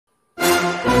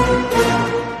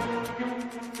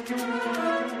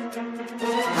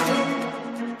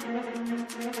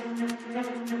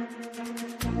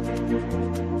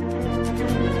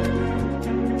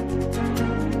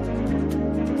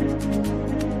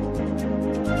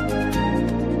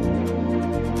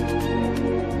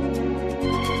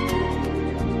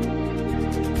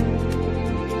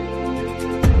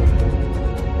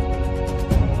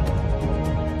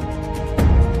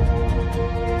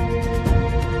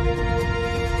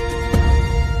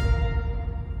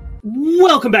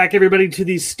Welcome back, everybody, to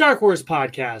the Star Wars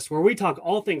podcast, where we talk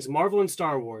all things Marvel and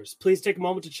Star Wars. Please take a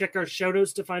moment to check our show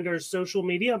notes to find our social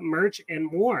media, merch,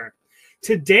 and more.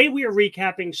 Today, we are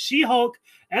recapping She-Hulk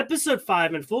Episode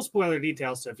 5 in full spoiler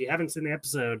details, so if you haven't seen the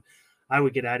episode, I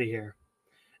would get out of here.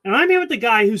 And I'm here with the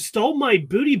guy who stole my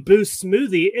Booty Boost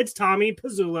smoothie. It's Tommy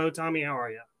Pizzullo. Tommy, how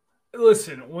are you?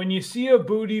 Listen, when you see a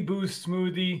Booty Boost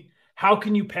smoothie, how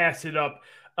can you pass it up?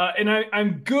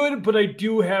 I'm good, but I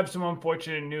do have some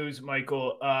unfortunate news,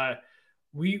 Michael.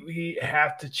 We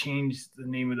have to change the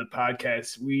name of the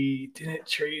podcast. We didn't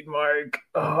trademark.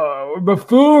 We're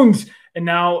buffoons. And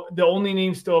now the only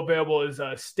name still available is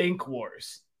Stank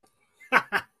Wars.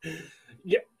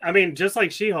 Yeah, I mean, just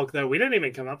like She-Hulk, though, we didn't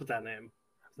even come up with that name.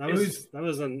 That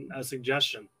was a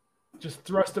suggestion. Just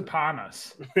thrust upon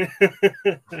us.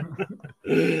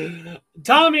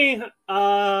 Tommy,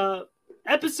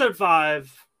 episode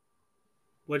 5.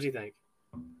 What'd you think?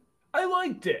 I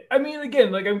liked it. I mean,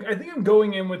 again, I think I'm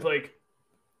going in with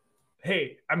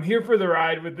hey, I'm here for the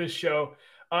ride with this show.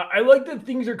 I like that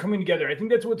things are coming together. I think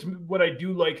that's what I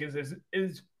do like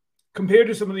is compared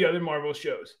to some of the other Marvel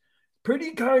shows,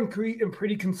 pretty concrete and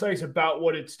pretty concise about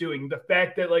what it's doing. The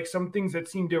fact that some things that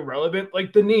seemed irrelevant,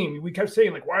 like the name, we kept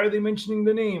saying why are they mentioning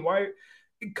the name? Why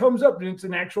it comes up and it's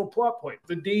an actual plot point.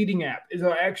 The dating app is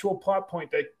an actual plot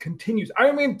point that continues.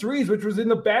 Iron Man 3s, which was in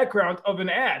the background of an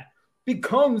ad,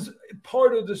 becomes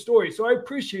part of the story. So I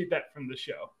appreciate that from the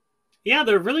show. Yeah,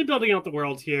 they're really building out the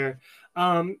world here.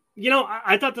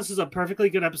 I thought this was a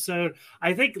perfectly good episode.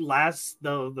 I think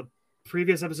the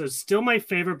previous episode is still my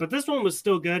favorite, but this one was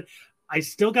still good. I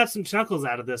still got some chuckles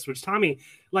out of this, which Tommy,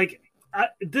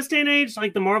 this day and age,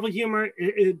 the Marvel humor,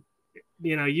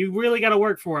 you really got to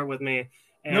work for it with me.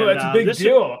 And, no, that's a big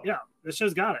deal. This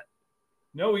show's got it.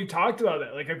 No, we talked about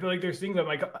that. I feel like there's things I'm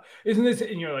like, isn't this?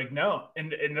 And you're like, no.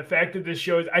 And the fact that this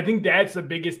show is, I think that's the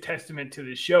biggest testament to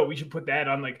this show. We should put that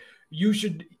on. You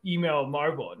should email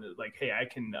Marvel and hey, I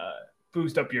can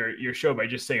boost up your show by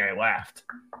just saying I laughed.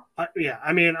 Yeah,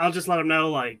 I mean, I'll just let them know.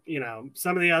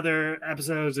 Some of the other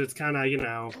episodes, it's kind of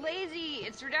It's lazy,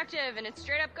 it's reductive, and it's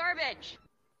straight up garbage.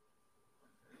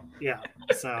 Yeah.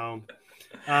 So.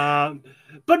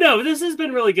 But no, this has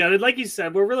been really good. Like you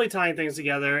said, we're really tying things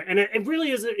together, and it really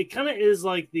is. It kind of is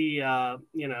like the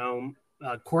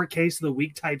court case of the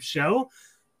week type show,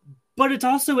 but it's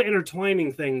also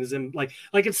intertwining things, and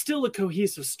it's still a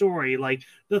cohesive story.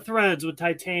 The threads with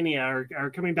Titania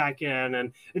are coming back in,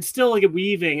 and it's still a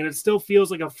weaving, and it still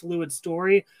feels like a fluid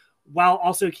story, while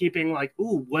also keeping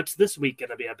ooh, what's this week going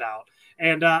to be about?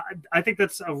 And I think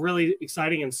that's a really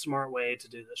exciting and smart way to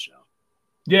do this show.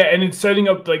 Yeah, and it's setting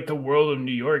up the world of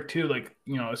New York too,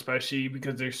 especially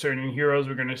because there's certain heroes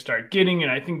we're going to start getting,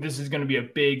 and I think this is going to be a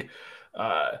big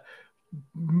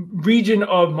region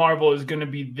of Marvel is going to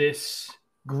be this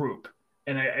group.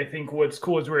 And I think what's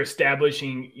cool is we're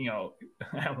establishing,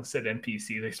 I almost said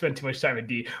NPC. They spend too much time at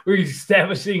D. We're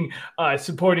establishing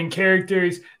supporting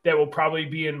characters that will probably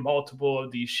be in multiple of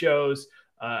these shows.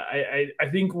 I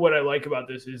think what I like about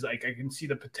this is I can see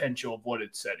the potential of what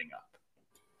it's setting up.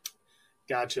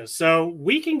 Gotcha. So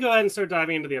we can go ahead and start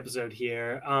diving into the episode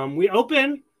here. We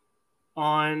open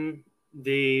on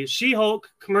the She-Hulk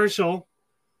commercial,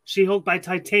 She-Hulk by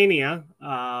Titania.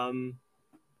 Let me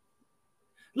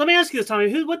ask you this,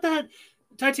 Tommy.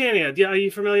 Titania? Are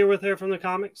you familiar with her from the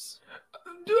comics?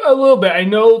 A little bit. I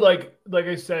know, like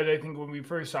I said, I think when we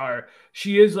first saw her,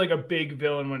 she is a big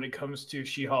villain when it comes to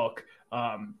She-Hulk.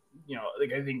 I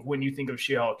think when you think of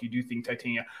She-Hulk, you do think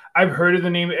Titania. I've heard of the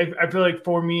name. I feel like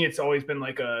for me, it's always been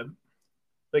a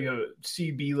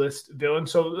CB list villain.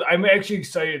 So I'm actually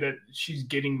excited that she's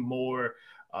getting more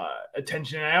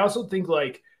attention. And I also think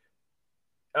the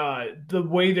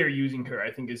way they're using her,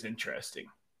 I think is interesting.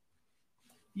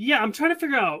 Yeah, I'm trying to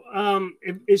figure out,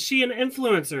 is she an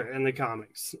influencer in the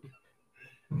comics?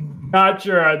 Not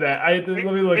sure on that. Let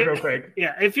me look real quick.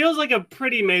 Yeah, it feels like a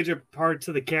pretty major part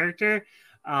to the character.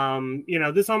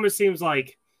 This almost seems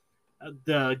like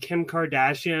the Kim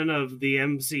Kardashian of the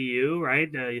MCU,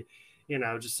 right?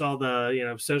 Just all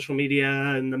the, social media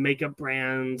and the makeup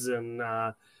brands. And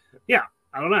I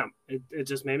don't know. It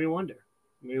just made me wonder.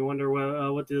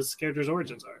 What this character's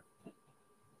origins are.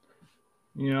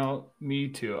 Me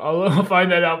too. I'll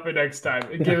find that out for next time.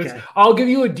 Okay. I'll give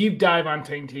you a deep dive on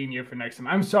Titania for next time.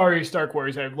 I'm sorry, Stark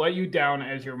Wars. I've let you down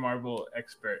as your Marvel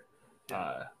expert.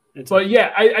 I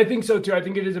think so too. I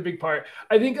think it is a big part.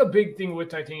 I think a big thing with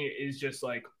Titania is just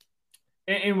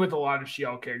and with a lot of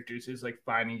She-Hulk characters is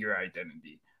finding your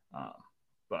identity.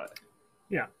 But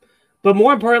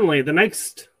more importantly, the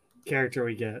next character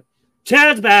we get,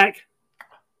 Chad's back.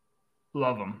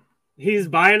 Love him. He's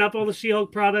buying up all the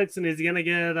She-Hulk products, and he's gonna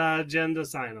get Jen to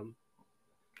sign them.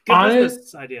 Good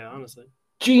business idea, honestly.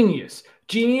 Genius,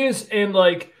 and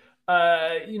like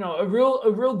a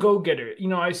real go-getter.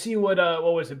 I see what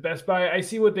was it, Best Buy? I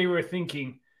see what they were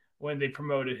thinking when they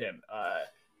promoted him.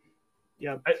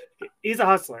 Yeah, he's a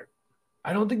hustler.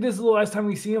 I don't think this is the last time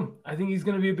we see him. I think he's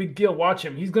going to be a big deal. Watch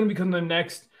him. He's going to become the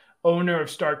next owner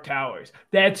of Stark Towers.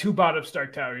 That's who bought up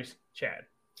Stark Towers, Chad.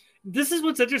 This is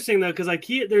what's interesting, though, because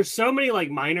there's so many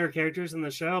like minor characters in the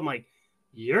show. I'm like,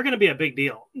 you're going to be a big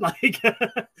deal. Like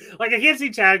I can't see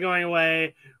Chad going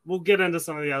away. We'll get into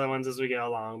some of the other ones as we go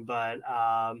along. But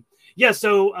yeah,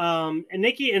 so and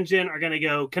Nikki and Jen are going to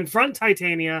go confront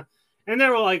Titania. And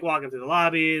they're all like walking through the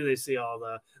lobby. They see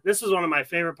this was one of my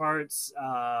favorite parts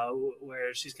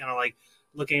where she's kind of like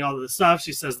looking at all of the stuff.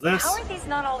 She says this. How are these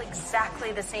not all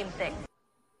exactly the same thing?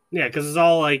 Yeah, because it's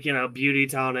all like, beauty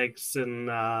tonics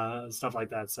and stuff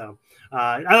like that. So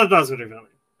I thought that was really funny.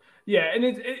 Yeah, and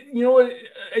you know what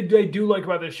I do like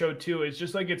about this show too is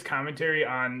just like its commentary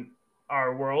on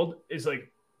our world is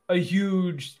like a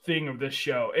huge thing of this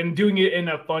show, and doing it in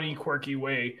a funny, quirky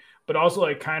way, but also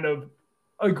like kind of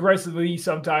aggressively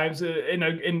sometimes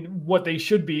in what they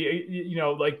should be,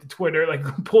 like the Twitter, like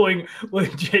pulling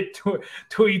legit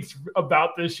tweets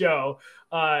about the show.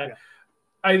 I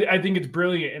think it's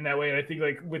brilliant in that way. And I think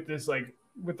like with this, like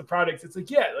with the products, it's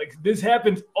like, yeah, like this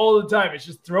happens all the time. It's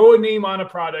just throw a name on a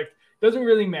product. Doesn't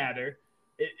really matter.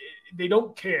 They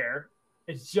don't care.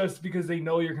 It's just because they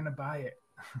know you're going to buy it.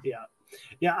 Yeah.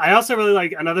 Yeah. I also really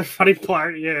like another funny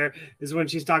part here is when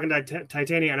she's talking to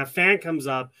Titania and a fan comes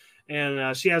up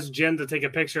and she asks Jen to take a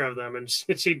picture of them and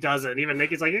she doesn't. Even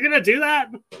Nikki's like, you're going to do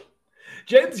that?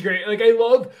 Jen's great. Like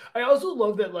I also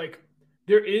love that like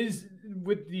there is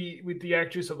with the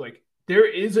actress of like, there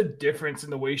is a difference in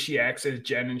the way she acts as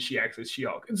Jen and she acts as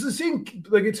She-Hulk. It's the same,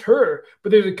 like it's her,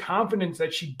 but there's a confidence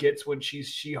that she gets when she's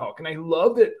She-Hulk. And I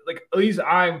love that, like, at least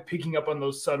I'm picking up on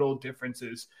those subtle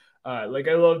differences. Like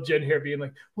I love Jen here being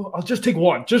like, well, I'll just take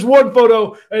just one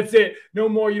photo. That's it. No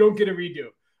more. You don't get a redo.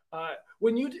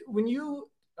 When you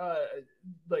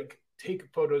like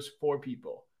take photos for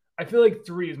people, I feel like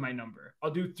 3 is my number.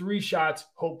 I'll do 3 shots.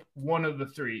 Hope one of the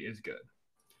 3 is good.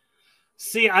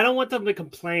 See, I don't want them to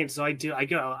complain, so I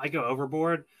go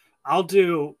overboard. I'll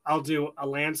do a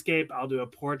landscape. I'll do a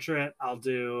portrait. I'll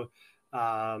do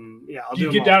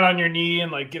you get down on your knee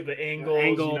and like give the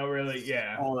angles, really,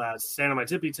 yeah, all that. Stand on my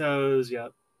tippy toes.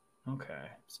 Yep. Okay.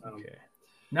 Okay.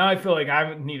 Now I feel like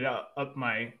I need to up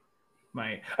my.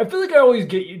 I feel like I always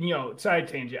get side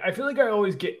tangent. I feel like I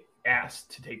always get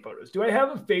asked to take photos. Do I have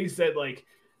a face that like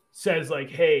says like,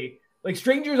 hey, like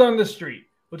strangers on the street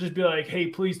will just be like, hey,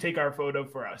 please take our photo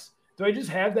for us? Do I just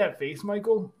have that face,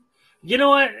 Michael? You know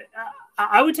what?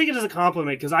 I would take it as a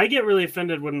compliment because I get really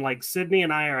offended when like Sydney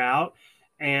and I are out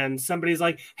and somebody's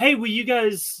like, hey, will you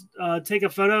guys take a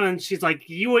photo? And she's like,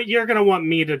 you're going to want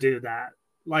me to do that.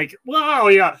 Like,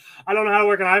 well, yeah, I don't know how to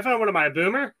work an iPhone. What am I, a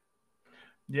boomer?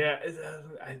 Yeah,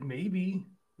 maybe.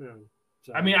 Yeah,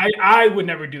 so. I mean, I would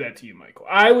never do that to you, Michael.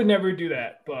 I would never do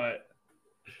that. But,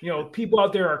 people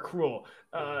out there are cruel.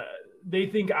 They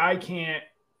think I can't,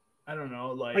 I don't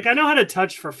know. Like I know how to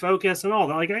touch for focus and all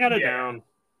that. Like I got it down.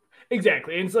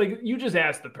 Exactly. And it's like, you just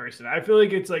ask the person. I feel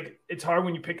like it's hard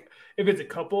when you pick, if it's a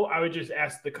couple, I would just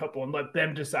ask the couple and let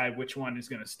them decide which one is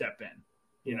going to step in,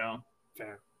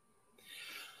 Fair.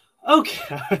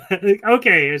 Okay.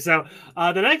 Okay. So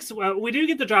the next, we do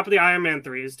get the drop of the Iron Man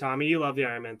 3s. Tommy, you love the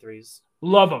Iron Man 3s.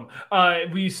 Love them.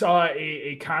 We saw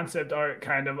a concept art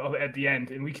kind of at the end,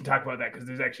 and we can talk about that because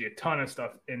there's actually a ton of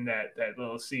stuff in that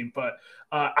little scene. But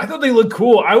I thought they looked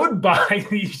cool. I would buy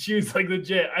these shoes like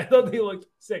legit. I thought they looked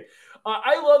sick.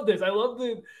 I love this. I love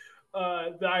the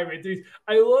Iron Man 3s.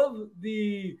 I love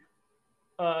the.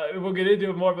 We'll get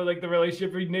into it more, but like the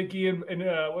relationship with Nikki and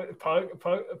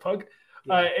Pug.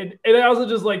 Yeah. And I also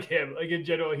just like him. Like in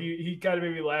general, he kind of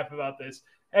made me laugh about this.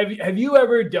 Have you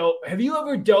ever dealt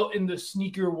in the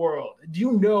sneaker world? Do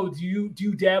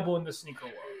you dabble in the sneaker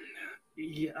world?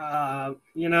 Yeah,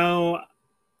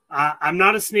 I'm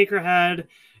not a sneakerhead.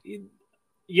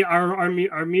 Yeah,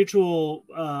 our mutual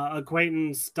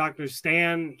acquaintance, Dr.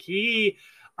 Stan,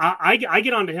 I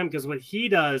get onto him because what he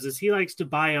does is he likes to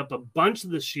buy up a bunch of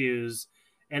the shoes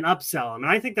and upsell them,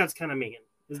 and I think that's kind of mean.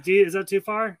 Is that too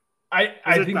far?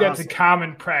 I think that's a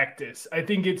common practice.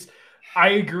 I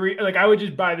agree. Like I would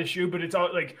just buy the shoe, but it's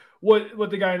all like what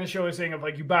the guy in the show is saying of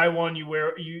like you buy one, you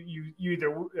wear you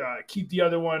either keep the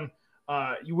other one,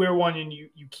 you wear one and you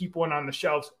keep one on the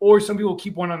shelves, or some people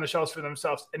keep one on the shelves for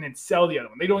themselves and then sell the other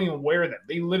one. They don't even wear them.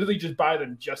 They literally just buy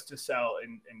them just to sell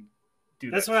and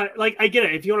do That's this. what I get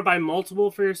it. If you want to buy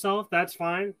multiple for yourself, that's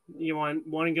fine. You want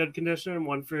one in good condition and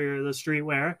one for the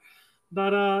streetwear.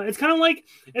 But it's kind of like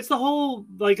it's the whole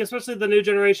like especially the new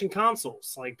generation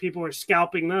consoles. Like people are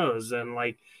scalping those and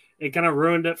like it kind of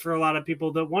ruined it for a lot of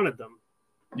people that wanted them.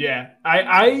 Yeah,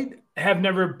 I have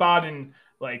never bought in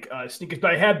like sneakers,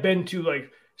 but I have been to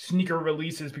like sneaker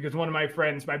releases because one of my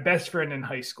friends, my best friend in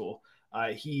high school,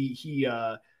 he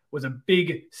was a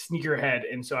big sneakerhead,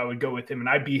 and so I would go with him, and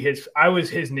I was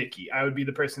his Nicky. I would be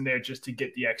the person there just to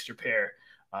get the extra pair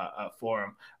for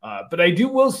him. But I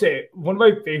will say one of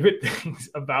my favorite things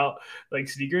about like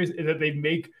sneakers is that they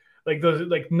make like those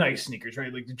like nice sneakers,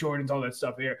 right? Like the Jordans, all that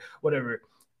stuff here, whatever.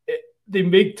 They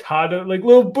make Tata like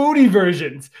little booty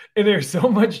versions, and they're so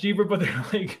much cheaper, but they're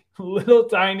like little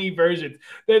tiny versions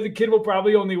that the kid will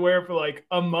probably only wear for like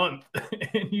a month,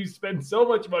 and you spend so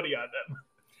much money on them.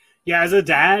 Yeah, as a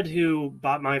dad who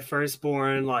bought my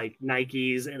firstborn like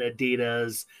Nikes and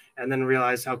Adidas and then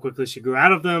realized how quickly she grew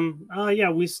out of them, yeah,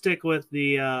 we stick with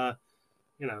the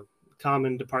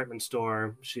common department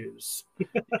store shoes.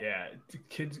 Yeah,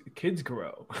 kids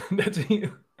grow.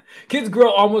 Kids grow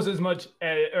almost as much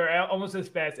or almost as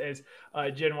fast as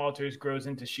Jen Walters grows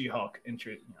into She-Hulk.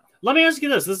 Let me ask you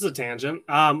this. This is a tangent.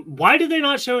 Why did they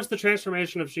not show us the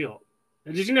transformation of She-Hulk?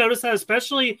 Did you notice that,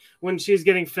 especially when she's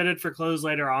getting fitted for clothes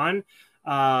later on?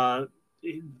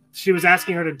 She was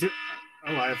asking her to do.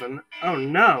 Oh, Ivan. Oh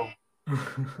no.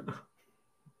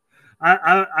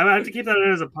 I have to keep that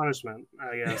in as a punishment,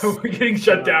 I guess. We're getting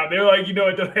shut down. They're like,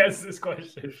 don't ask this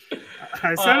question.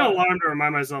 I set an alarm to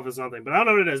remind myself of something, but I don't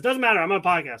know what it is. Doesn't matter. I'm on a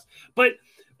podcast. But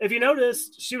if you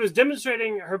noticed, she was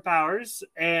demonstrating her powers,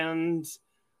 and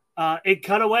it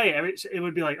cut away. It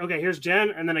would be like, okay, here's Jen,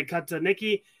 and then it cut to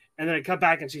Nikki, and then it cut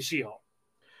back, and she's She-Hulk.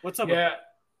 What's up? Yeah,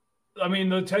 I mean,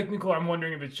 the technical. I'm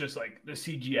wondering if it's just like the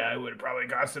CGI would have probably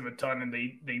cost them a ton, and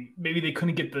they maybe they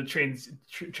couldn't get the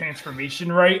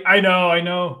transformation right. I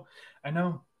know.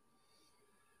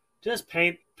 Just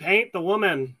paint the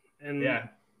woman, and yeah,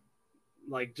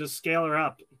 like just scale her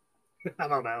up. I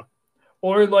don't know.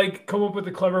 Or like come up with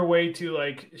a clever way to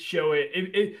like show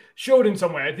it. Show it in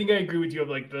some way. I think I agree with you of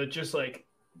like the just like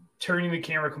turning the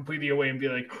camera completely away and be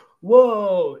like,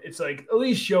 whoa. It's like at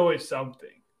least show it something.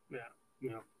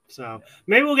 Yeah. So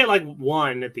maybe we'll get like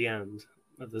one at the end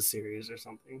of the series or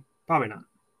something. Probably not.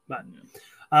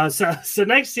 But so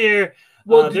next year.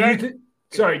 Well,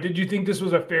 did you think this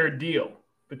was a fair deal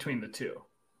between the two?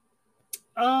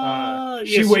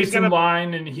 She waits in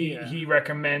line, and he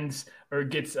recommends or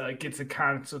gets a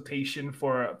consultation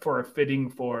for a fitting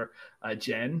for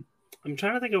Jen. I'm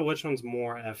trying to think of which one's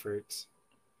more effort.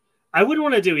 I wouldn't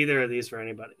want to do either of these for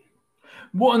anybody.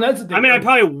 Well, and that's the thing. I mean, I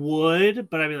probably would,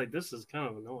 but I'd be like, this is kind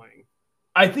of annoying.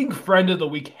 I think friend of the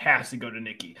week has to go to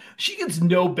Nikki. She gets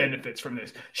no benefits from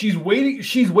this. She's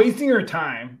wasting her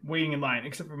time waiting in line,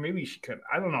 except for maybe she could.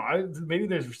 I don't know. Maybe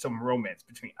there's some romance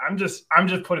between. I'm just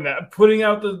putting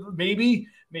out the maybe.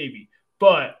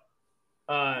 But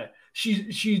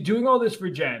she's doing all this for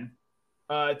Jen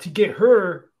to get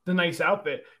her the nice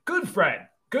outfit. Good friend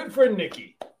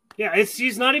Nikki. Yeah,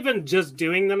 she's not even just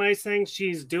doing the nice thing.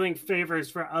 She's doing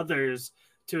favors for others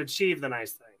to achieve the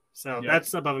nice thing. So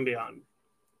that's above and beyond.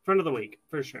 Friend of the week,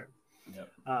 for sure. Yep.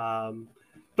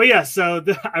 But yeah, so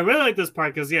I really like this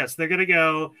part because, yes, they're going to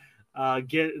go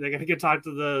talk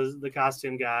to the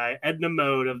costume guy, Edna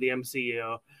Mode of the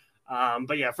MCU.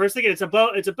 But yeah, first thing, it's a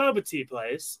boba tea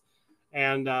place.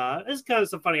 And there's kind of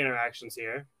some funny interactions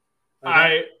here.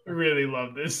 I really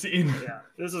love this scene. Yeah,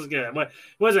 this is good. What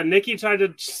was it? Nikki tried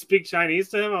to speak Chinese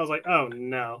to him. I was like, oh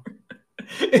no.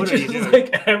 It's just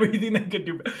like everything they could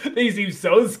do. They seem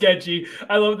so sketchy.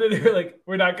 I love that they're like,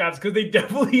 we're not cops, because they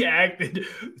definitely acted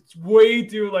way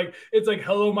too like it's like,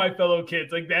 hello, my fellow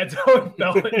kids. Like that's how it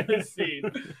felt in this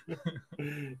scene.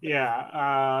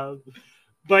 Yeah.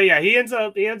 But yeah, he ends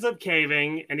up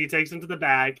caving, and he takes him to the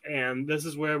back, and this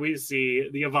is where we see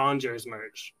the Avengers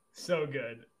merch. So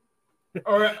good.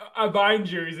 Or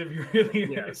Avengers, if you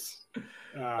really yes.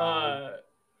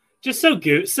 Just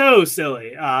so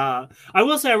silly. I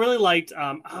will say I really liked.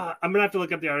 I'm gonna have to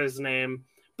look up the artist's name,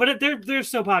 but they're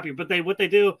so popular. But what they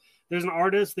do, there's an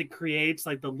artist that creates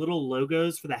like the little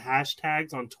logos for the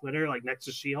hashtags on Twitter, like next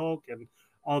to She-Hulk and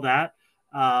all that.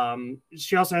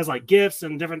 She also has like GIFs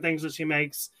and different things that she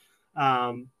makes.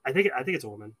 I think it's a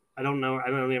woman. I don't know. I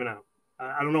don't even know.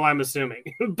 I don't know why I'm assuming,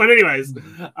 but anyways,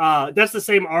 that's the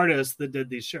same artist that did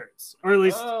these shirts, or at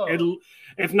least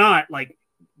if not, like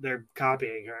they're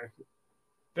copying her.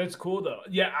 That's cool though.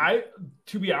 Yeah,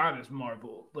 to be honest,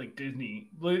 Marvel, like Disney,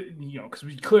 because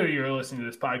we clearly are listening to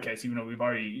this podcast, even though we've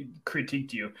already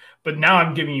critiqued you, but now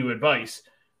I'm giving you advice.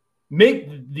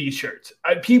 make these shirts.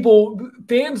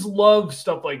 Fans love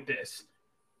stuff like this.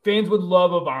 Fans would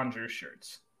love Avengers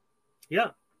shirts.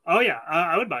 Yeah. Oh yeah,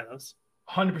 I would buy those.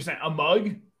 100%. A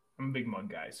mug. I'm a big mug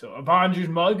guy, so Avengers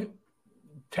mug,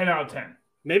 10 out of 10.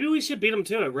 Maybe we should beat them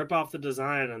to it. Rip off the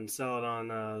design and sell it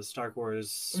on Star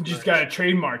Wars. We just got to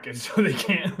trademark it so they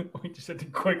can't. We just have to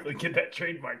quickly get that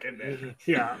trademark in there.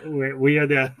 Yeah, we are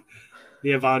the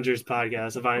Avengers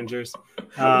podcast. Avengers.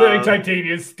 Like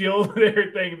Titania steal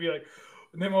their thing and be like,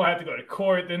 and then we'll have to go to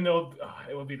court. Then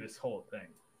it will be this whole thing.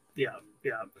 Yeah.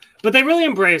 But they really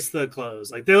embrace the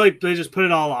clothes. Like they just put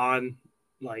it all on,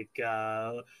 like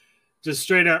just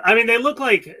straight up. I mean, they look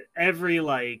like every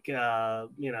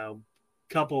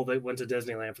couple that went to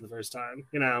Disneyland for the first time.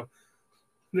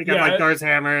 They got Thor's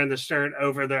hammer and the shirt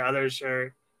over their other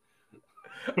shirt.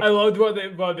 I loved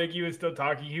while Nicky was still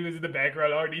talking. He was in the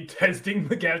background already testing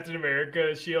the Captain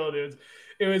America shield.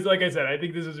 It was like I said. I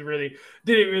think this was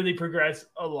did it really progress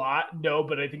a lot? No,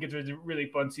 but I think it was a really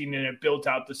fun scene and it built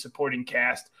out the supporting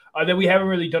cast that we haven't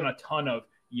really done a ton of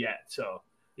yet. So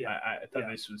yeah, I thought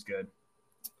this was good.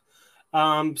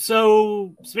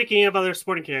 So speaking of other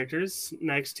supporting characters,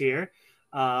 next here,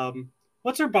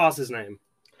 what's her boss's name?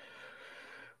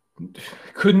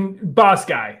 Boss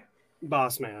guy.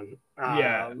 Boss man.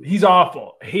 Yeah, he's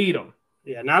awful. Hate him.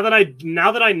 Yeah, now that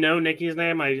I know Nikki's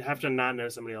name, I have to not know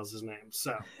somebody else's name.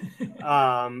 So,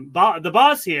 the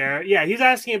boss here, yeah, he's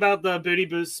asking about the Booty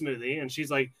Boost smoothie, and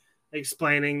she's like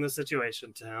explaining the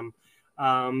situation to him,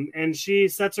 and she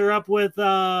sets her up with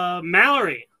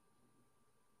Mallory.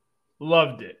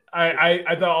 Loved it.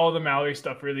 I thought all the Mallory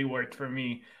stuff really worked for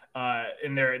me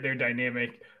in their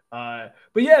dynamic. But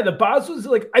yeah, the boss was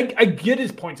like, I get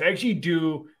his points. I actually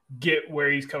do get where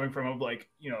he's coming from of like,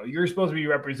 you're supposed to be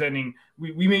representing,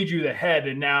 we made you the head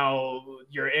and now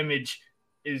your image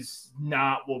is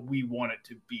not what we want it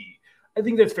to be. I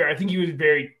think that's fair. I think he was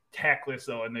very tactless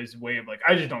though in this way of like,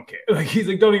 I just don't care. Like he's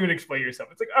like, don't even explain yourself.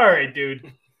 It's like, all right,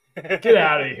 dude, get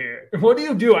out of here. What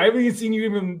do? I haven't even seen you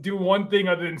even do one thing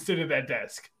other than sit at that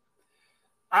desk.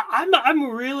 I'm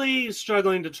really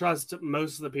struggling to trust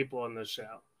most of the people on this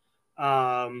show.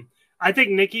 I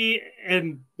think Nikki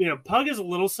and Pug is a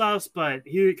little sus, but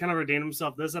he kind of redeemed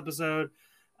himself this episode.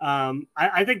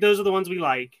 I think those are the ones we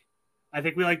like. I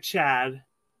think we like Chad.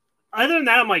 Other than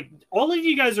that, I'm like, all of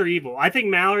you guys are evil. I think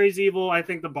Mallory's evil. I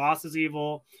think the boss is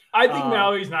evil. I think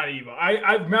Mallory's not evil.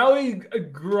 Mallory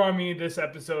grew on me this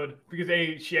episode because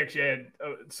she actually had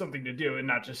something to do and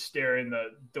not just stare in the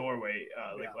doorway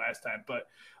last time. But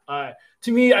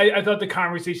to me, I thought the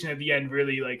conversation at the end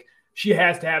really like, she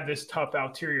has to have this tough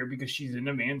ulterior because she's in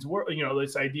a man's world.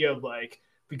 This idea of like,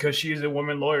 because she is a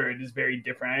woman lawyer, it is very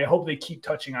different. I hope they keep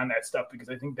touching on that stuff because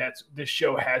I think this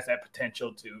show has that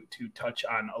potential to touch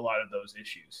on a lot of those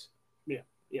issues.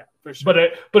 Yeah, for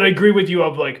sure. But I agree with you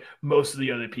of like most of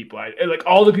the other people. I like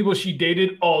all the people she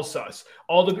dated, all sus.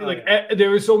 All the there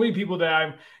were so many people that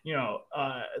I'm,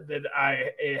 that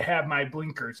I have my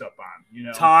blinkers up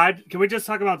on. Todd, can we just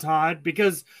talk about Todd?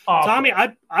 Because Tommy,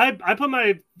 I put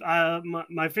my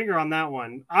my finger on that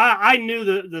one. I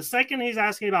knew the second he's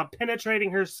asking about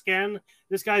penetrating her skin,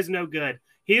 this guy's no good.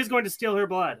 He is going to steal her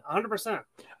blood, 100%.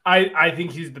 I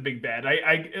think he's the big bad.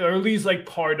 Or at least like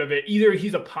part of it. Either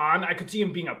he's a pawn. I could see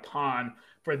him being a pawn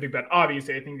for the big bad.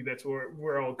 Obviously, I think that's where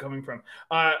we're all coming from.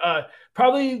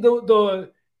 Probably the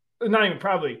not even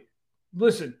probably.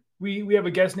 Listen, we have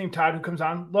a guest named Todd who comes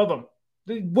on. Love him.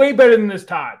 Way better than this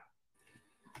Todd.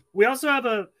 We also have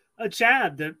a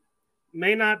Chad that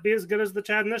may not be as good as the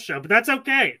Chad in this show, but that's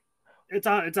okay. It's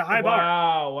a high bar.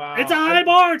 Wow. It's a high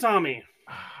bar, Tommy.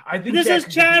 I think this is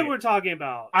Chad we're talking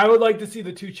about. I would like to see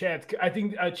the two Chads. I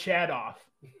think Chad off.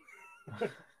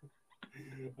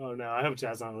 Oh no, I hope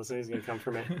Chad's not listening. He's gonna come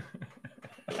for me.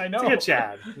 I know. He's a good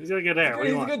Chad. He's got good hair.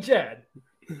 He's a good Chad.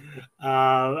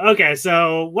 Okay,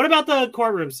 so what about the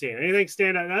courtroom scene? Anything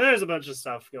stand out? Now, there's a bunch of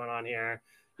stuff going on here.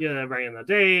 Bringing the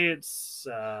dates.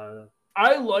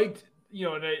 I liked.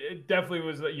 And it definitely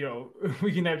was,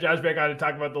 we can have Josh back on to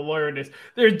talk about the lawyerness.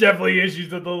 There's definitely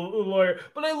issues with the lawyer,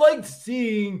 but I liked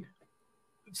seeing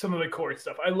some of the court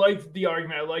stuff. I liked the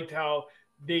argument. I liked how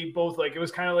they both it was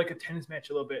kind of like a tennis match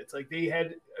a little bit. It's like they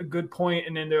had a good point,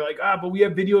 and then they're like, but we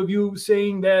have video of you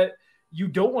saying that you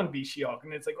don't want to be She-Hulk.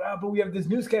 And it's like, but we have this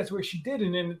newscast where she did.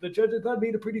 And then the judge, I thought,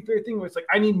 made a pretty fair thing where it's like,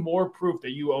 I need more proof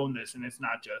that you own this, and it's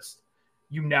not just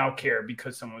you now care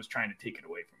because someone was trying to take it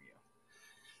away from you.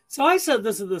 So I said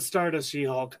this at the start of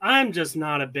She-Hulk. I'm just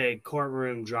not a big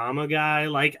courtroom drama guy.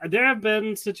 Like, there have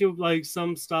been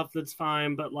some stuff that's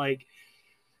fine, but like,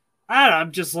 I don't know,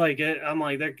 I'm just like, I'm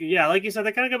like, like you said,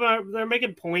 they kind of they're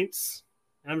making points.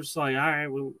 I'm just like, all right,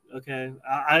 well, okay.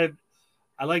 I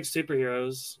I like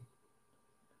superheroes.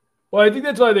 Well, I think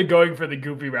that's why they're going for the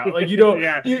goofy route. Like, you don't.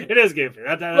 Yeah, it is goofy.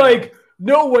 Like,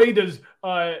 no way does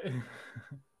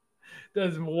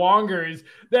Wongers,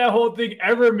 that whole thing,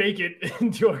 ever make it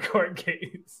into a court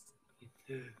case.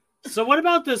 So what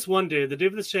about this one dude, the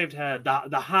dude with the shaved head,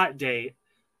 the hot date?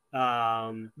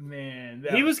 Man,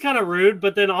 he was kind of rude,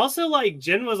 but then also like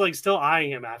Jen was like still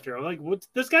eyeing him after. I'm like, what?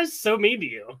 This guy's so mean to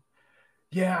you.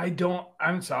 Yeah,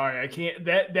 I'm sorry, I can't.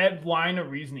 That line of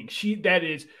reasoning. She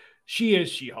is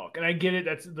She-Hulk, and I get it.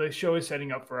 That's the show is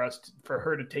setting up for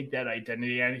her to take that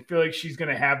identity, and I feel like she's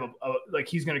gonna have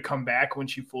he's gonna come back when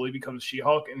she fully becomes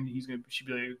She-Hulk, and she'd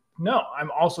be like, no, I'm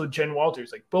also Jen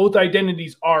Walters. Like, both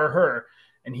identities are her.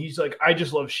 And he's like, I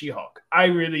just love She-Hulk. I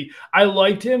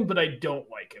liked him, but I don't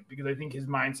like him because I think his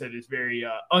mindset is very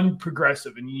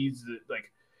unprogressive, and he's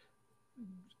like,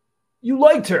 you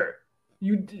liked her.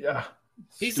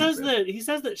 He says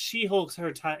that She-Hulk's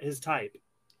his type.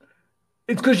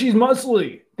 It's because she's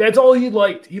muscly. That's all he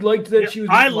liked. He liked that she was.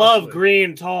 I love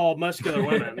green, tall, muscular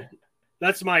women.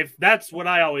 That's what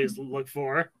I always look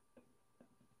for.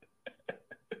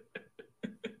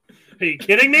 Are you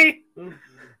kidding me?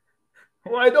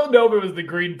 Well, I don't know if it was the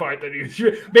green part that he was.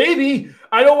 Maybe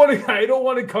I don't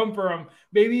want to come for him.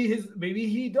 Maybe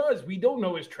he does. We don't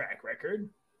know his track record.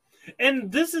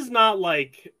 And this is not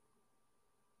like,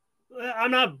 I'm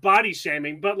not body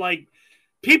shaming, but like,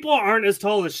 people aren't as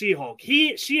tall as She-Hulk.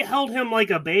 She held him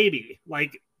like a baby.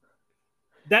 Like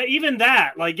that. Even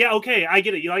that. Like, yeah, okay, I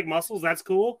get it. You like muscles? That's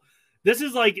cool. This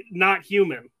is like not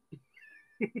human.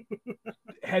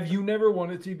 Have you never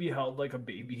wanted to be held like a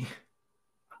baby?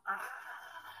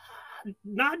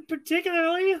 Not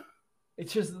particularly.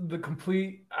 It's just the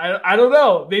complete. I don't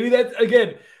know. Maybe that's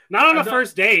again. Not on a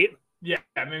first date. Yeah,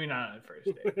 maybe not on a first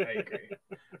date. I agree.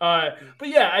 But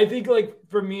yeah, I think like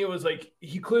for me, it was like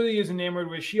he clearly is enamored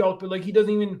with She-Hulk, but like he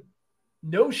doesn't even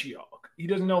know She-Hulk. He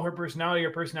doesn't know her personality.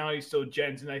 Her personality is still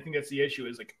Jen's, and I think that's the issue.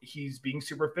 Is like he's being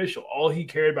superficial. All he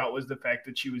cared about was the fact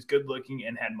that she was good looking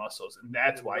and had muscles, and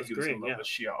that's why he was in love with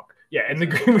She-Hulk. Yeah, and the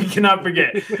green we cannot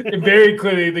forget very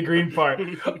clearly the green part.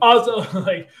 Also,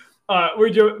 like we're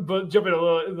jumping a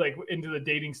little like into the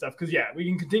dating stuff because yeah, we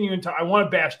can continue and talk. I want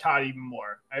to bash Todd even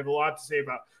more. I have a lot to say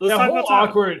about that whole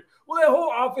awkward. Well, that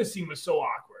whole office scene was so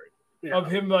awkward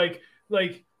of him like.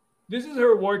 This is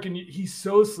her work, and he's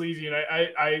so sleazy, and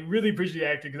I really appreciate the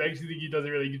actor because I actually think he does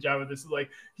a really good job of this. Like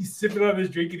he's sipping on his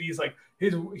drink, and he's like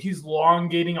he's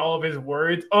elongating all of his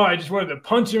words. Oh, I just wanted to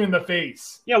punch him in the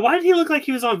face. Yeah, why did he look like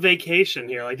he was on vacation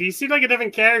here? Like he seemed like a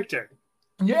different character.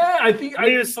 Yeah, I think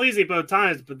he was sleazy both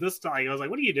times, but this time I was like,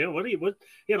 "What are you doing? What?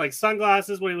 He had like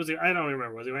sunglasses. What was he? I don't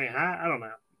remember. Was he wearing a hat? I don't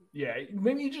know." Yeah,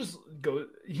 maybe just go.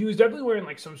 He was definitely wearing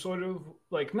like some sort of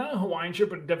like not a Hawaiian shirt,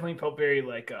 but it definitely felt very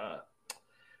like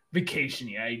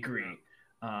vacation-y. I agree.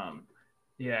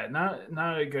 Yeah,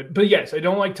 not a good. But yes, I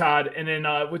don't like Todd. And then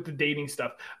with the dating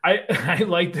stuff, I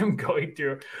like them going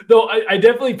through. Though I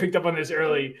definitely picked up on this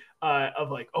early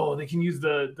of like, oh, they can use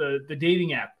the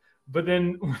dating app. But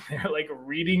then when they're like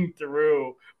reading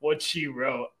through what she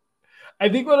wrote, I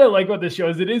think what I like about this show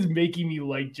is it is making me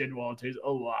like Jen Walters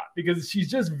a lot because she's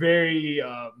just very,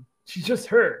 she's just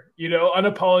her,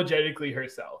 unapologetically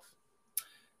herself.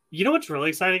 You know what's really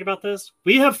exciting about this?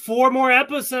 We have 4 more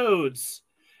episodes.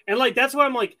 And like that's why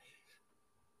I'm like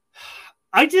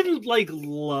I didn't like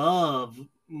love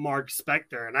Mark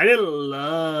Spector and I didn't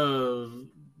love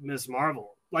Miss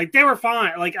Marvel. Like they were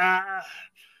fine. Like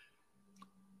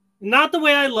not the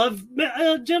way I love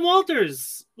Jen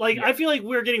Walters. Like I feel like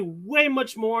we're getting way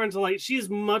much more into like she's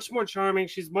much more charming,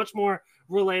 she's much more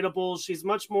relatable, she's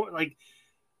much more like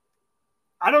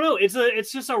I don't know.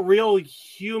 It's just a real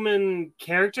human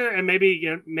character, and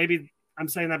maybe I'm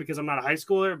saying that because I'm not a high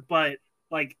schooler, but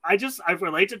like I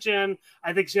relate to Jen.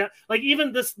 I think she like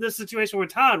even this situation with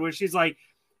Todd, where she's like,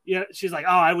 she's like,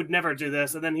 oh, I would never do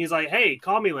this, and then he's like, hey,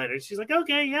 call me later. She's like,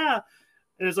 okay, yeah,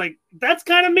 and it's like that's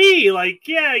kind of me. Like,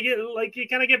 yeah, you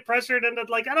kind of get pressured into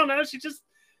like I don't know.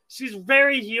 She's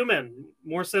very human,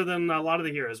 more so than a lot of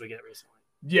the heroes we get recently.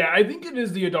 Yeah, I think it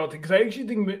is the adult thing because I actually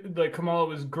think like Kamala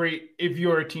was great if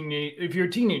you're a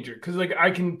teenager because like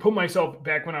I can put myself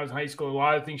back when I was in high school. A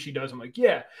lot of things she does, I'm like,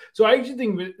 yeah. So I actually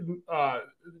think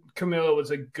Camilla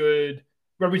was a good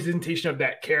representation of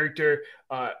that character.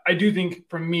 I do think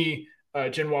for me,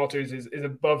 Jen Walters is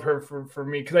above her for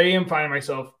me because I am finding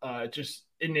myself just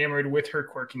enamored with her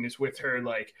quirkiness, with her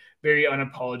like very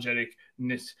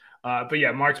unapologeticness. But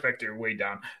yeah, Mark Spector way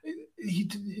down.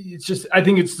 It's just I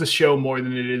think it's the show more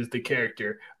than it is the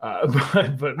character.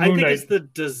 But I think it's the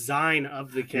design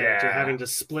of the character having to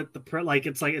split the like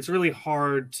it's really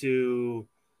hard to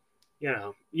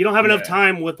you don't have enough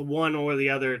time with one or the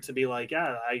other to be like,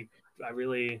 yeah, I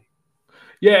really.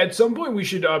 Yeah, at some point we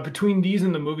should between these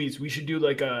and the movies, we should do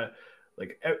like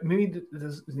maybe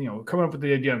this, coming up with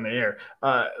the idea on the air.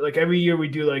 Like every year we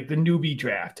do like the newbie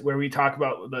draft where we talk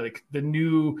about like the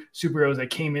new superheroes that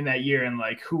came in that year and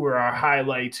like who were our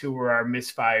highlights, who were our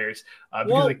misfires.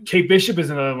 Because like Kate Bishop is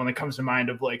another one that comes to mind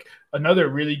of like another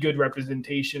really good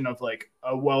representation of like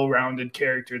a well-rounded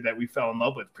character that we fell in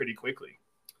love with pretty quickly.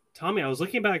 Tommy, I was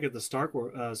looking back at the Star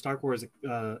Wars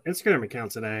Instagram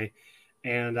account today.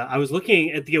 And I was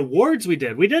looking at the awards we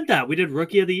did. We did that. We did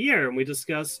Rookie of the Year, and we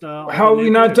discussed. How have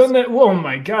we not done that? Oh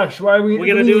my gosh! Why are we? We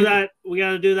got to do that. We got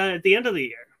to do that at the end of the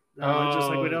year, just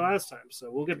like we did last time.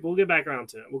 So we'll get back around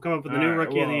to it. We'll come up with a new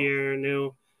Rookie of the Year,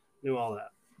 new all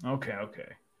that. Okay.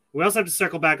 We also have to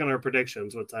circle back on our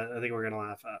predictions, which I think we're gonna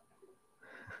laugh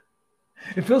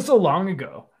at. It feels so long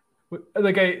ago.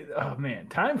 Like oh man,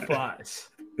 time flies.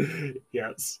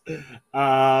 Yes.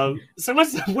 So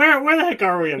where the heck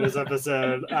are we in this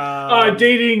episode?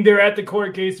 Dating. They're at the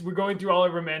court case. We're going through all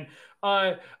of our men.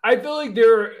 I feel like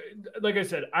like I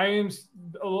said, I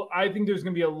think there's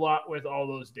going to be a lot with all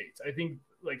those dates. I think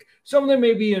like some of them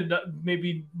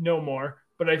maybe no more,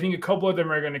 but I think a couple of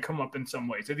them are going to come up in some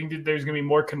ways. I think that there's going to be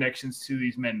more connections to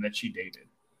these men that she dated.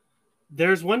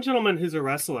 There's one gentleman who's a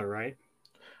wrestler, right?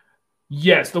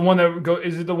 Yes, the one that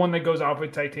is it the one that goes off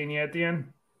with Titania at the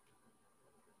end?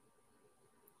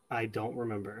 I don't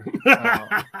remember.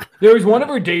 There was one of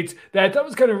her dates that I thought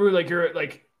was kind of rude. Like you're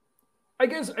like, I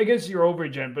guess you're over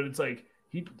Jen, but it's like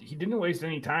he didn't waste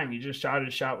any time. He just shot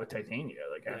his shot with Titania.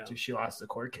 Like after she lost the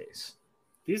court case.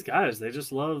 These guys, they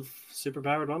just love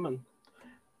superpowered women.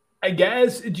 I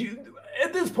guess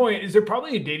at this point, is there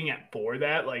probably a dating app for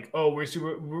that? Like, oh, we're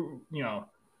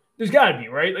there's got to be,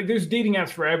 right? Like, there's dating apps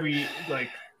for every like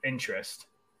interest.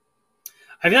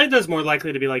 I feel like there's more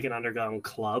likely to be like an underground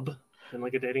club than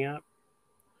like a dating app.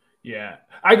 Yeah,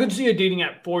 I could see a dating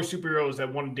app for superheroes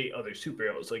that want to date other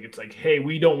superheroes. Like, it's like, hey,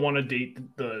 we don't want to date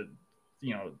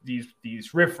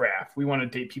these riffraff. We want to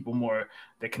date people more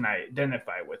that can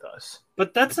identify with us.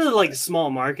 But that's a like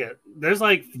small market. There's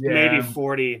like maybe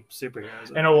 40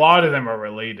 superheroes, and a lot of them are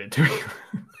related to you.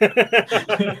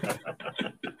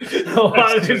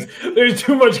 There's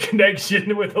too much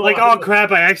connection with like, oh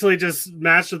crap, I actually just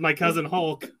matched with my cousin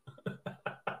Hulk.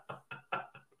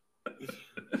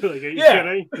 Like, kidding?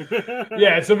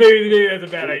 Yeah, so maybe that's a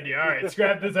bad idea. All right,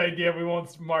 scrap this idea. We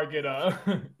won't mark it up.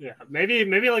 Yeah,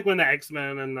 maybe like when the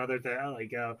X-Men and other things,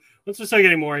 like once we start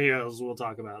getting more heroes, we'll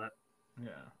talk about it. Yeah.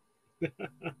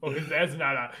 Well, because that's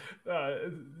not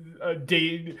a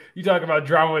date. You talk about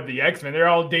drama with the X-Men. They're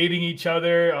all dating each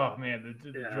other. Oh, man,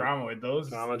 the drama with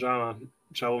those. Drama.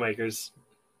 Troublemakers.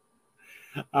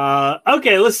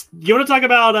 Okay, you want to talk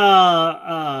about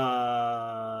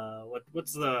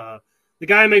what's the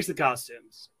guy who makes the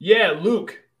costumes? Yeah,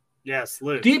 Luke. Yes,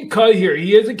 Luke. Deep cut here.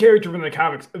 He is a character from the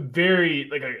comics. Very,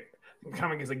 like a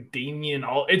comic is like Damien.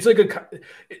 It's like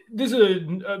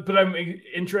but I'm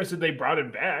interested they brought him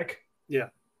back.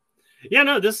 Yeah,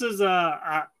 no, this is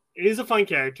he's a fun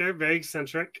character, very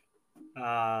eccentric.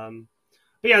 But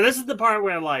yeah, this is the part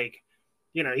where like,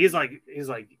 he's like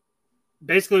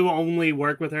basically will only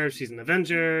work with her if she's an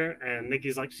Avenger, and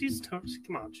Nikki's like,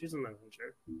 come on, she's an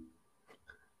Avenger.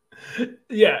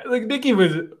 Yeah, like Nikki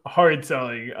was hard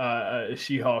selling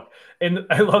She-Hulk, and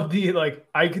I love the like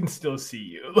I can still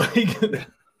see you like.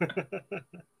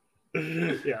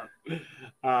 Yeah.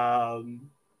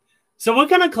 So what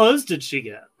kind of clothes did she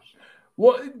get?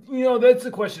 Well, that's the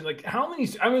question. Like, how many?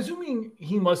 I'm assuming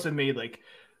he must have made like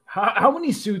how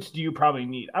many suits do you probably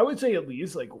need? I would say at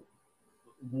least like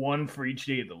one for each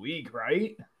day of the week,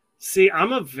 right? See,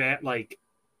 I'm a vet. Like,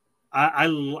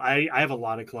 I have a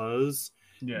lot of clothes.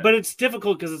 Yeah. But it's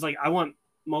difficult because it's like I want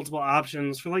multiple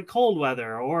options for like cold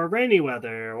weather or rainy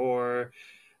weather or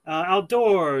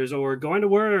outdoors or going to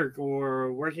work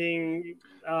or working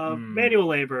manual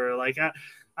labor. Like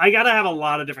I got to have a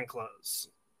lot of different clothes.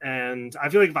 And I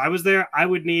feel like if I was there, I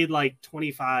would need like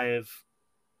 25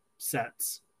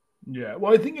 sets. Yeah.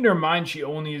 Well, I think in her mind, she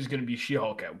only is going to be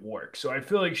She-Hulk at work. So I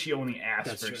feel like she only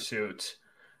asks for suits.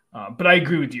 But I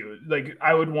agree with you. Like,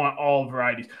 I would want all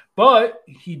varieties. But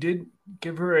he did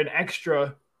give her an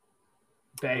extra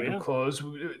bag of clothes.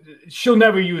 She'll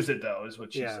never use it, though, is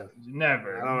what she said.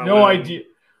 Never. No idea.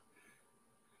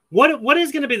 What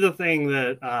is going to be the thing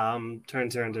that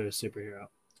turns her into a superhero?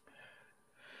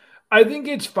 I think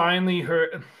it's finally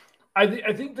her.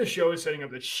 I think the show is setting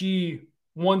up that she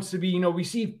wants to be, we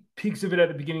see peaks of it at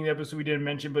the beginning of the episode we didn't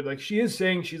mention, but like she is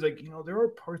saying, she's like, there are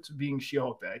parts of being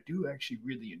She-Hulk that I do actually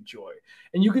really enjoy.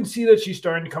 And you can see that she's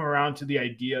starting to come around to the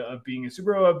idea of being a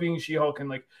superhero, of being She-Hulk, and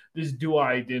like this dual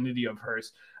identity of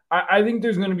hers. I think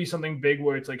there's going to be something big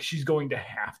where it's like she's going to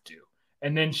have to,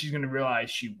 and then she's going to realize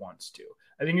she wants to.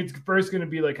 I think it's first going to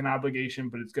be like an obligation,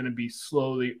 but it's going to be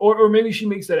slowly, or maybe she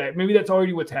makes that, maybe that's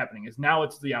already what's happening, is now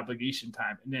it's the obligation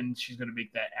time, and then she's going to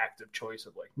make that active choice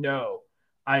of like, no,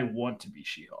 I want to be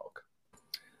She-Hulk.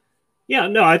 Yeah,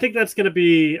 no, I think that's going to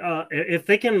be, if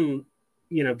they can,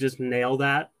 just nail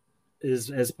that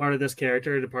as part of this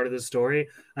character, part of this story,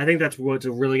 I think that's what's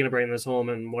really going to bring this home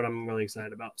and what I'm really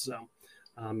excited about. So,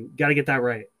 got to get that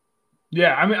right.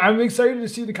 Yeah, I'm excited to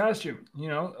see the costume.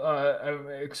 I'm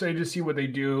excited to see what they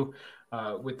do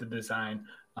with the design.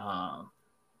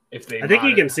 If they, I think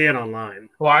you can see it online.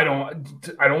 Well, I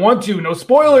don't want to. No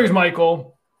spoilers,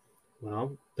 Michael.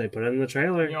 Well, they put it in the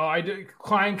trailer. I do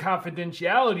client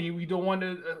confidentiality. We don't want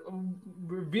to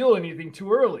reveal anything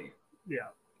too early. Yeah,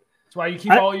 that's why you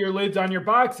keep all your lids on your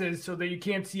boxes so that you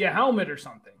can't see a helmet or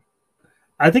something.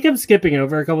 I think I'm skipping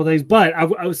over a couple of things, but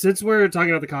since we're talking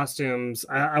about the costumes,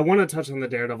 I want to touch on the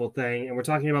Daredevil thing, and we're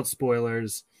talking about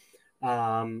spoilers.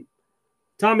 Tommy,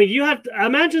 you have to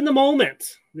imagine the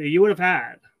moment that you would have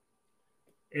had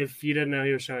if you didn't know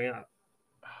he was showing up.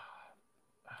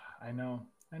 I know.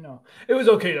 It was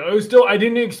okay though. It was still, I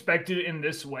didn't expect it in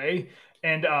this way,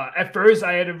 and at first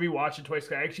I had to rewatch it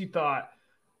twice. I actually thought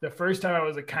the first time I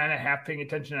was like kind of half paying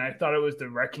attention, and I thought it was the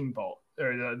Wrecking Bolt.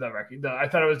 Or I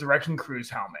thought it was the Wrecking Crew's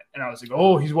helmet, and I was like,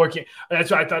 "Oh, he's working." And that's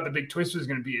what I thought the big twist was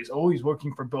going to be: he's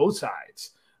working for both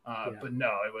sides. But no,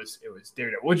 it was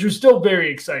Daredevil, which was still very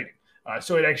exciting.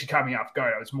 So it actually caught me off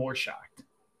guard. I was more shocked.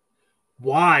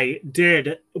 Why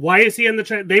is he in the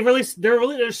trailer?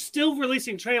 They're still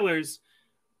releasing trailers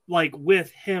like with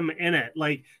him in it,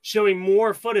 like showing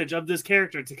more footage of this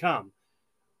character to come.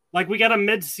 Like we got a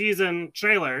mid-season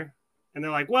trailer, and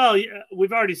they're like, "Well,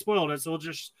 we've already spoiled it, so we'll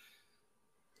just."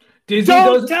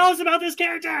 Don't tell us about this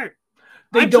character.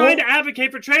 I'm trying to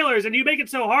advocate for trailers, and you make it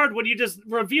so hard when you just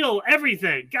reveal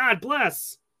everything. God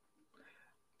bless.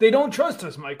 They don't trust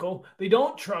us, Michael. They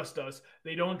don't trust us.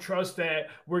 They don't trust that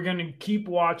we're going to keep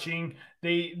watching.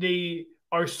 They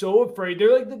are so afraid.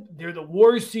 They're the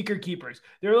war seeker keepers.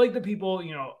 They're like the people,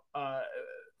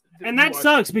 and that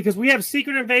sucks because we have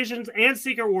Secret Invasions and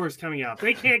Secret Wars coming up.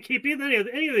 They can't keep any of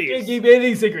these. Can't keep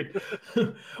anything secret.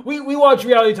 we watch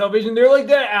reality television. They're like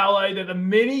that ally that the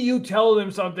minute you tell them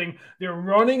something, they're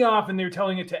running off and they're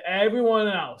telling it to everyone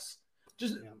else.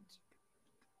 Just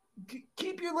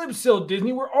keep your lips sealed,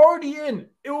 Disney. We're already in.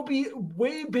 It will be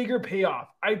way bigger payoff.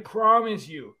 I promise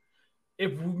you.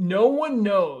 If no one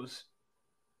knows,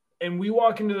 and we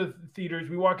walk into the theaters,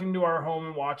 we walk into our home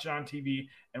and watch it on TV,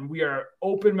 and we are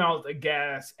open-mouthed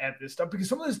aghast at this stuff because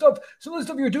some of the stuff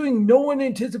you're doing, no one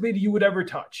anticipated you would ever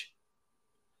touch.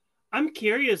 I'm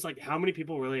curious, like, how many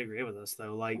people really agree with us,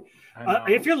 though. Like,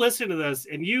 if you're listening to this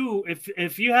and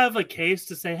if you have a case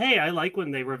to say, hey, I like when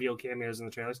they reveal cameos in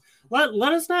the trailers, let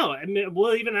us know. I mean,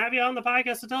 we'll even have you on the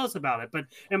podcast to tell us about it. But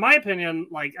in my opinion,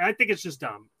 like, I think it's just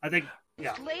dumb. I think,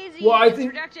 yeah. It's lazy, it's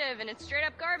reductive, and it's straight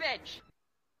up garbage.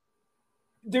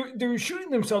 They're shooting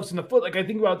themselves in the foot. Like I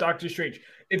think about Doctor Strange.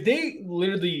 If they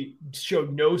literally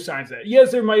showed no signs of that,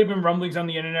 yes, there might have been rumblings on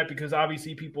the internet because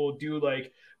obviously people do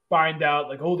like find out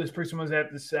like, oh, this person was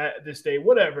at this day,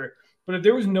 whatever. But if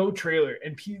there was no trailer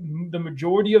and the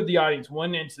majority of the audience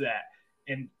went into that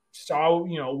and saw,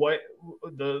 what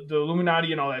the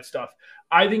Illuminati and all that stuff,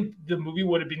 I think the movie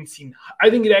would have been seen. I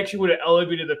think it actually would have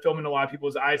elevated the film in a lot of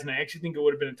people's eyes, and I actually think it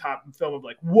would have been a top film of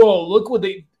like, whoa, look what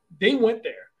they went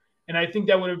there. And I think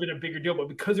that would have been a bigger deal. But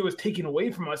because it was taken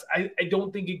away from us, I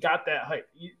don't think it got that hype.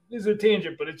 This is a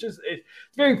tangent, but it's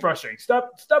very frustrating.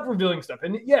 Stop revealing stuff.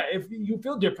 And yeah, if you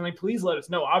feel differently, please let us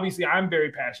know. Obviously, I'm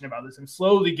very passionate about this. I'm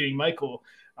slowly getting Michael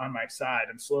on my side.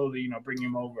 I'm slowly, bringing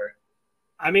him over.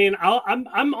 I mean,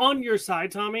 I'm on your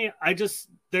side, Tommy.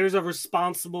 There's a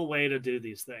responsible way to do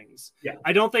these things. Yeah.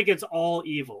 I don't think it's all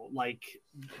evil. Like,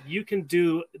 you can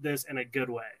do this in a good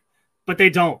way. But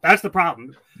they don't. That's the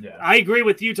problem. Yeah. I agree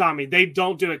with you, Tommy. They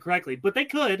don't do it correctly, but they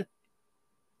could.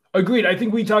 Agreed. I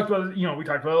think we talked about it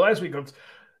last week. Of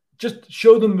just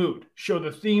show the mood, show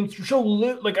the themes,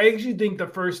 I actually think the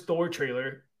first Thor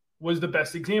trailer was the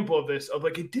best example of this. Of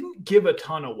like, it didn't give a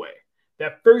ton away.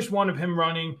 That first one of him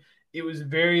running, it was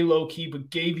very low key,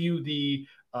 but gave you the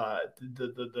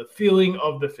feeling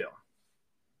of the film.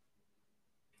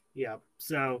 Yeah.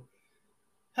 So,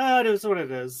 it is what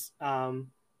it is.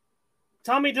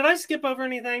 Tommy, did I skip over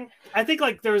anything? I think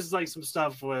like there's like some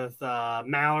stuff with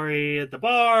Mallory at the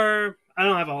bar. I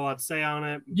don't have a whole lot to say on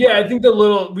it. Yeah, I think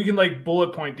we can like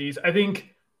bullet point these. I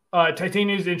think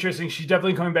Titania is interesting. She's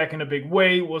definitely coming back in a big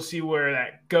way. We'll see where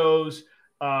that goes.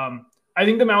 I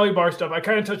think the Mallory Bar stuff, I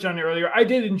kind of touched on it earlier. I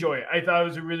did enjoy it. I thought it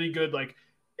was a really good,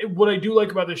 what I do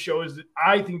like about the show is that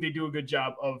I think they do a good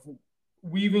job of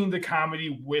weaving the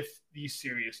comedy with these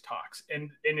serious talks.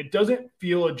 And it doesn't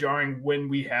feel jarring when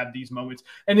we have these moments.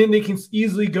 And then they can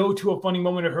easily go to a funny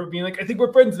moment of her being like, I think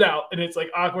we're friends now. And it's like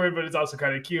awkward, but it's also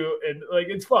kind of cute. And like,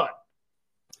 it's fun.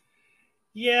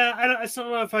 Yeah, I still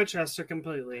don't know if I trust her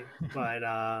completely,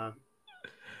 but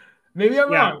maybe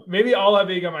I'm wrong. Maybe I'll have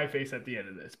egg on my face at the end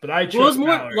of this, but I trust it was more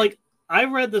Mallory. like I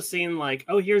read the scene like,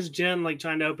 oh, here's Jen like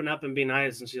trying to open up and be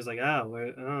nice, and she's like, oh,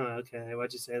 okay,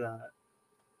 why'd you say that?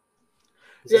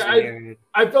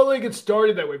 I felt like it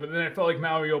started that way, but then I felt like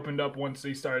Mallory opened up once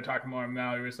they started talking more. And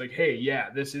Mallory was like, hey, yeah,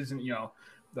 this isn't,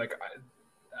 like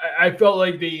I felt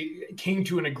like they came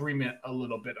to an agreement a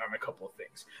little bit on a couple of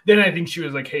things. Then I think she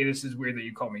was like, hey, this is weird that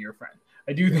you call me your friend.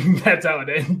 I do think that's how it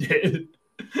ended.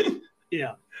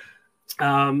 Yeah.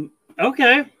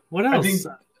 Okay. What else? I think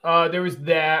there was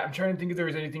that. I'm trying to think if there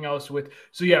was anything else with.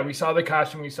 So yeah, we saw the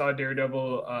costume. We saw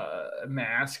Daredevil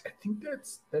mask. I think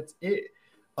that's it.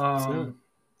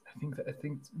 I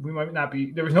think we might not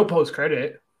be. There was no post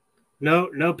credit. No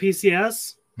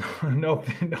PCS. no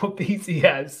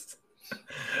PCS.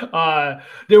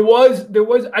 There was.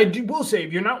 Will say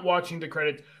if you're not watching the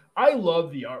credits, I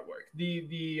love the artwork.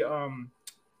 The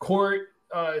court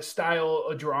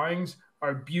style drawings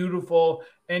are beautiful,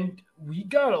 and we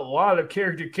got a lot of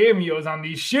character cameos on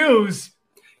these shoes.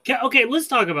 Okay, let's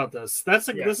talk about this. This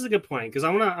is a good point because I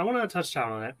wanna touch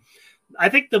on it. I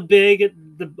think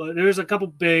there's a couple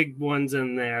big ones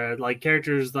in there, like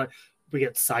characters like we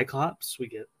get Cyclops, we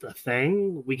get the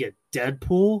Thing, we get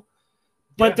Deadpool,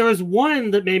 but there was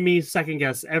one that made me second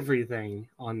guess everything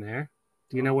on there.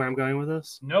 Do you know where I'm going with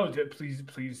this? No, please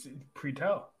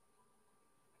pre-tell.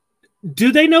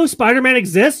 Do they know Spider-Man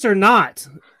exists or not?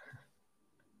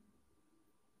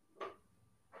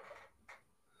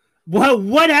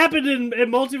 What happened in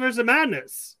Multiverse of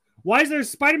Madness? Why is there a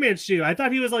Spider-Man shoe? I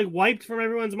thought he was like wiped from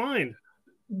everyone's mind.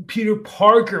 Peter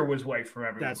Parker was wiped from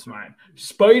everyone's mind.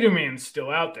 Spider-Man's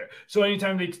still out there. So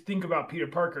anytime they think about Peter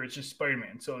Parker, it's just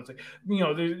Spider-Man. So it's like,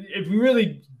 if we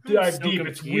really dive deep,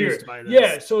 it's weird.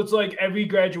 Yeah, so it's like every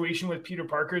graduation with Peter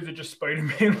Parker is just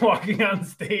Spider-Man walking on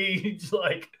stage,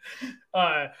 like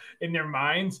in their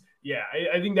minds. Yeah,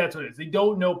 I think that's what it is. They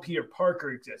don't know Peter Parker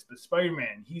exists, but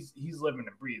Spider-Man, he's living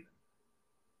and breathing.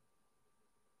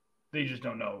 They just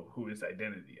don't know who his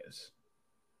identity is.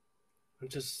 I'm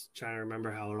just trying to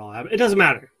remember how it all happened. It doesn't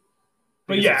matter.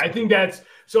 But yeah, I think that's...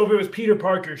 So if it was Peter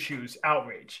Parker's shoes,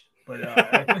 outrage. But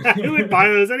who would buy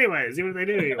those anyways, even if they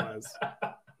knew who he was?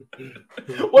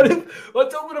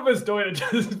 Let's open up a store that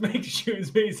just makes shoes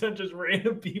based on just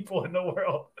random people in the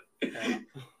world.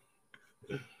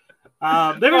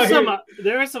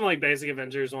 There were some like basic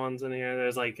Avengers ones in here.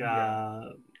 There's like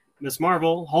Miss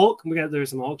Marvel, Hulk.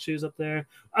 There's some Hulk shoes up there.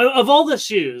 Of all the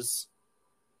shoes,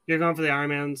 you're going for the Iron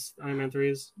Man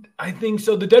 3s? I think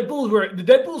so. The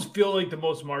Deadpools feel like the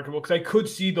most marketable because I could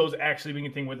see those actually being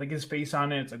a thing with like his face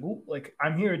on it. It's like, ooh, like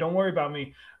I'm here. Don't worry about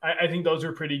me. I think those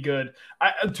are pretty good.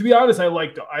 To be honest, I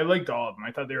liked all of them.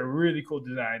 I thought they were really cool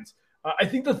designs. I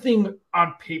think the Thing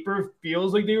on paper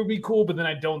feels like they would be cool, but then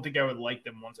I don't think I would like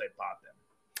them once I bought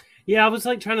them. Yeah, I was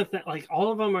like trying to think. Like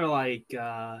all of them are like.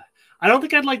 I don't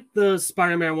think I'd like the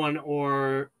Spider-Man one,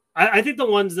 or I think the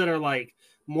ones that are like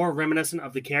more reminiscent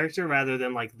of the character rather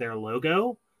than like their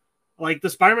logo. Like the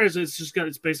Spider-Man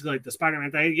it's basically like the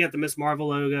Spider-Man thing. You get the Miss Marvel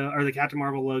logo or the Captain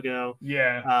Marvel logo.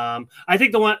 Yeah. I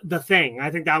think the Thing. I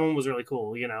think that one was really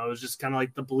cool. It was just kind of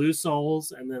like the blue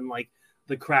soles and then like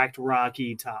the cracked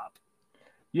Rocky top.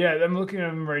 Yeah, I'm looking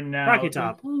at them right now. Rocky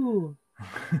top. Ooh.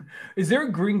 Is there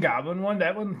a Green Goblin one?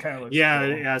 That one kind of looks cool.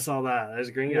 Yeah, I saw that. There's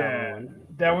a Green Goblin one.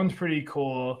 That one's pretty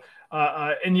cool.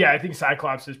 And yeah, I think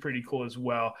Cyclops is pretty cool as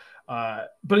well.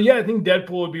 But yeah, I think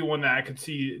Deadpool would be one that I could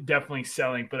see definitely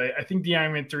selling. But I think the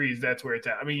Iron Man 3s, that's where it's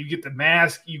at. I mean, you get the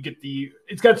mask,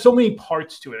 it's got so many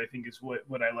parts to it, I think is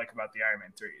what I like about the Iron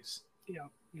Man 3s.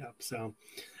 Yeah. So,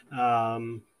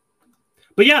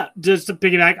 but yeah, just to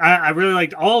piggyback, I really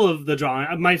liked all of the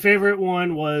drawing. My favorite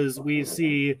one was we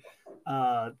see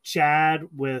Chad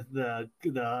with the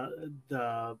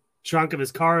trunk of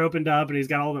his car opened up and he's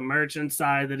got all the merch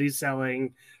inside that he's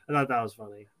selling. I thought that was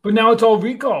funny. But now it's all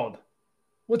recalled.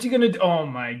 What's he gonna do? Oh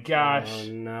my gosh.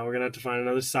 No, we're gonna have to find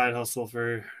another side hustle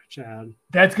for Chad.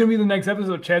 That's gonna be the next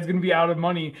episode. Chad's gonna be out of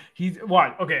money. He's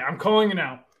what? Okay, I'm calling it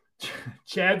now.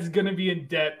 Chad's gonna be in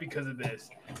debt because of this.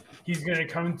 He's going to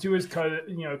come to his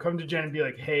cousin, come to Jen and be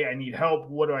like, "Hey, I need help.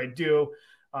 What do I do?"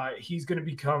 He's going to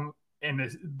become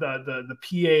the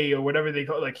PA or whatever they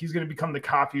call it. Like he's going to become the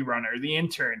copy runner, the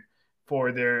intern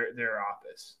for their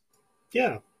office.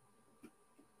 Yeah.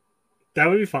 That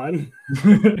would be fun.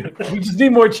 We just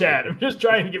need more Chad. I'm just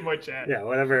trying to get more Chad. Yeah,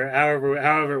 whatever,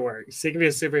 however it works. He can be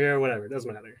a superhero, whatever. It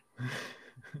doesn't matter.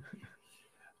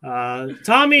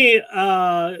 Tommy,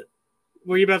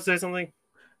 were you about to say something?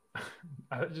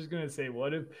 I was just going to say,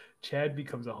 what if Chad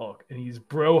becomes a Hulk and he's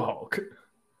Bro Hulk?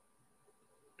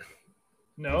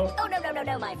 No? Oh, no,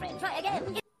 my friend. Try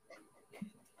again.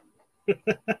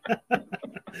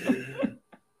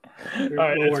 All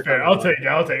right, it's fair. I'll take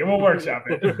it. We'll workshop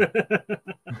it.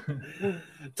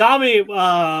 Tommy, you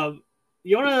want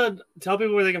to tell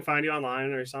people where they can find you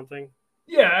online or something?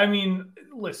 Yeah, I mean,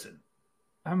 listen.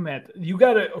 You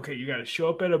gotta show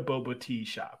up at a boba tea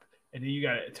shop, and then you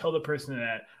gotta tell the person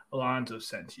that Alonzo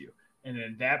sent you. And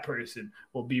then that person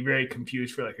will be very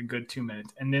confused for like a good 2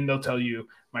 minutes. And then they'll tell you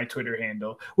my Twitter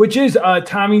handle, which is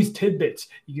Tommy's Tidbits.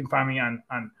 You can find me on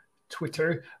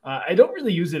Twitter. I don't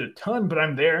really use it a ton, but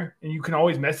I'm there, and you can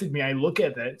always message me. I look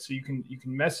at that, so you can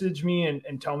message me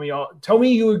and tell me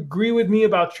you agree with me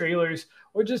about trailers,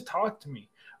 or just talk to me.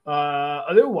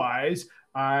 Otherwise,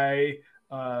 I'm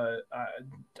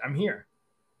here.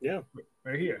 Yeah,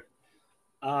 right here.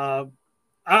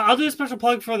 I'll do a special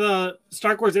plug for the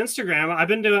Star Wars Instagram. I've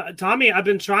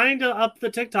been trying to up the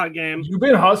TikTok game. You've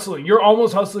been hustling. You're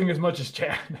almost hustling as much as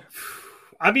Chad.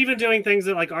 I'm even doing things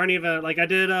that like aren't even like I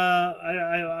did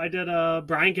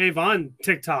Brian K. Vaughan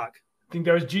TikTok. I think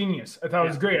that was genius. I thought it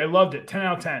was great. I loved it. 10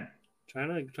 out of 10.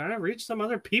 Trying to reach some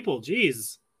other people.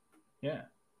 Jeez. Yeah.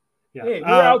 Hey, we're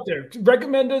out there.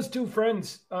 Recommend us to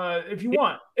friends if you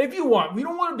want. If you want. We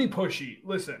don't want to be pushy.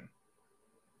 Listen.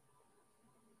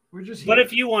 We're just here. But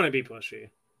if you want to be pushy.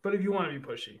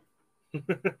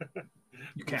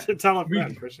 You can. Tell a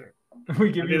friend for sure.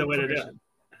 We give you the way to do it.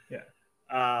 Yeah.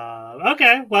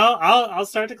 Okay. Well, I'll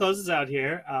start to close this out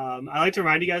here. I like to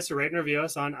remind you guys to rate and review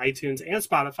us on iTunes and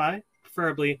Spotify,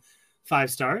 preferably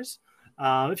 5 stars.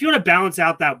 If you want to balance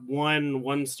out that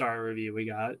 1-star review we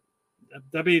got,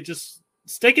 that'd be just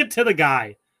stick it to the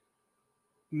guy.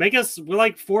 We're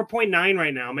like 4.9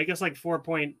 right now. Make us like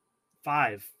 4.59.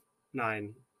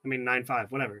 I mean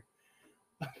 9.5, whatever.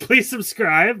 Please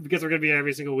subscribe because we're going to be here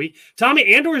every single week.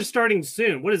 Tommy, Andor is starting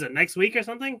soon. What is it, next week or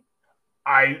something?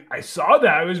 I saw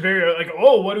that. I was very like,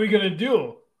 oh, what are we going to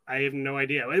do? I have no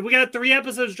idea. We got 3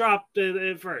 episodes dropped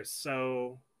at first,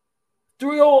 so...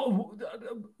 We gotta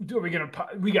talk.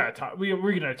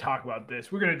 We're gonna talk about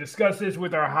this. We're gonna discuss this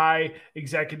with our high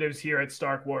executives here at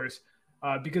Star Wars.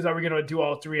 Because are we gonna do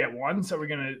all 3 at once? Are we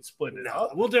gonna split it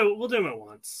up? We'll do them at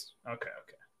once. Okay.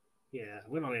 Yeah,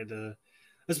 we don't need to,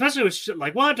 especially with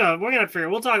we're gonna figure.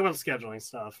 We'll talk about scheduling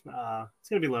stuff. It's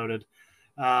gonna be loaded.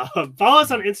 Follow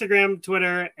us on Instagram,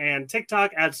 Twitter, and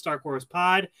TikTok at Star Wars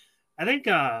Pod. I think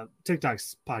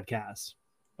TikTok's podcast.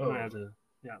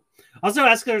 Yeah. Also,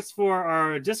 ask us for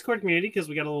our Discord community because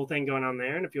we got a little thing going on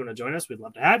there. And if you want to join us, we'd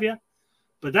love to have you.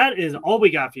 But that is all we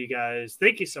got for you guys.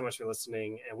 Thank you so much for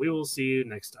listening, and we will see you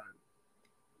next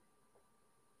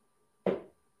time.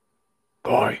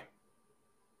 Bye.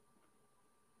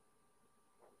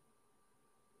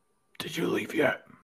 Did you leave yet?